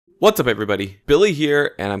What's up everybody, Billy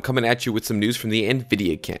here, and I'm coming at you with some news from the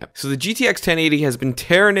NVIDIA camp. So the GTX 1080 has been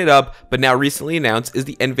tearing it up, but now recently announced is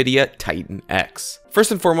the NVIDIA Titan X.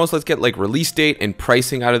 First and foremost, let's get release date and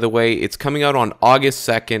pricing out of the way. It's coming out on August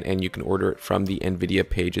 2nd, and you can order it from the NVIDIA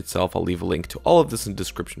page itself. I'll leave a link to all of this in the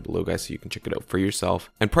description below, guys, so you can check it out for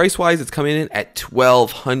yourself. And price-wise, it's coming in at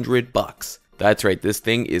 $1,200. That's right, this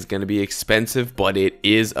thing is going to be expensive, but it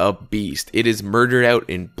is a beast. It is murdered out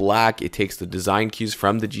in black. It takes the design cues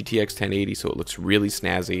from the GTX 1080, so it looks really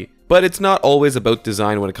snazzy. But it's not always about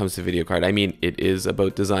design when it comes to video card. I mean, it is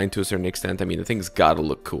about design to a certain extent. I mean, the thing's gotta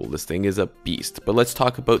look cool. This thing is a beast. But let's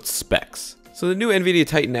talk about specs. So the new NVIDIA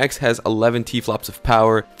Titan X has 11 T-flops of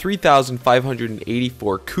power,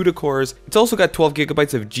 3,584 CUDA cores. It's also got 12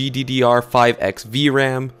 gigabytes of GDDR5X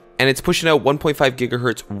VRAM. And it's pushing out 1.5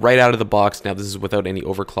 gigahertz right out of the box. Now, this is without any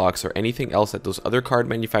overclocks or anything else that those other card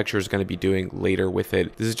manufacturers are going to be doing later with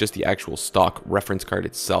it. This is just the actual stock reference card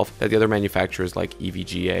itself that the other manufacturers like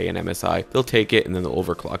EVGA and MSI, they'll take it and then they'll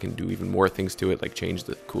overclock and do even more things to it, like change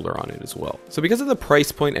the cooler on it as well. So because of the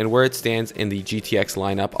price point and where it stands in the GTX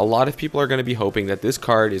lineup, a lot of people are going to be hoping that this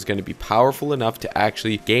card is going to be powerful enough to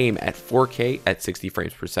actually game at 4K at 60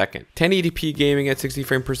 frames per second. 1080p gaming at 60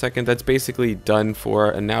 frames per second, that's basically done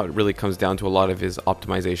for, and now it really comes down to a lot of his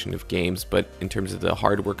optimization of games, but in terms of the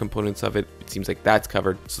hardware components of it, it seems like that's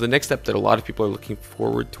covered. So the next step that a lot of people are looking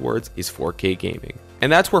forward towards is 4K gaming.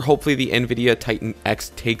 And that's where hopefully the NVIDIA Titan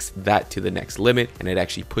X takes that to the next limit and it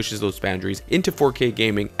actually pushes those boundaries into 4K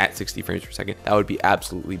gaming at 60 frames per second. That would be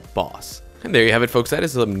absolutely boss. And there you have it, folks. That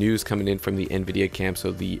is some news coming in from the NVIDIA camp.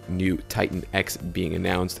 So the new Titan X being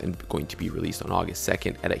announced and going to be released on August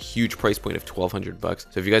 2nd at a huge price point of $1,200.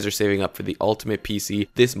 So if you guys are saving up for the ultimate PC,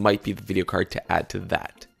 this might be the video card to add to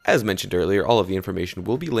that. As mentioned earlier, all of the information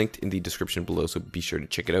will be linked in the description below, so be sure to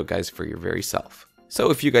check it out, guys, for your very self. So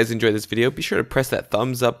if you guys enjoyed this video, be sure to press that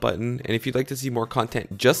thumbs up button. And if you'd like to see more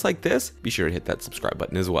content just like this, be sure to hit that subscribe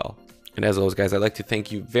button as well. And as always, guys, I'd like to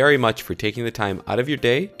thank you very much for taking the time out of your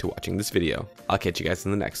day to watching this video. I'll catch you guys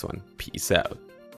in the next one. Peace out.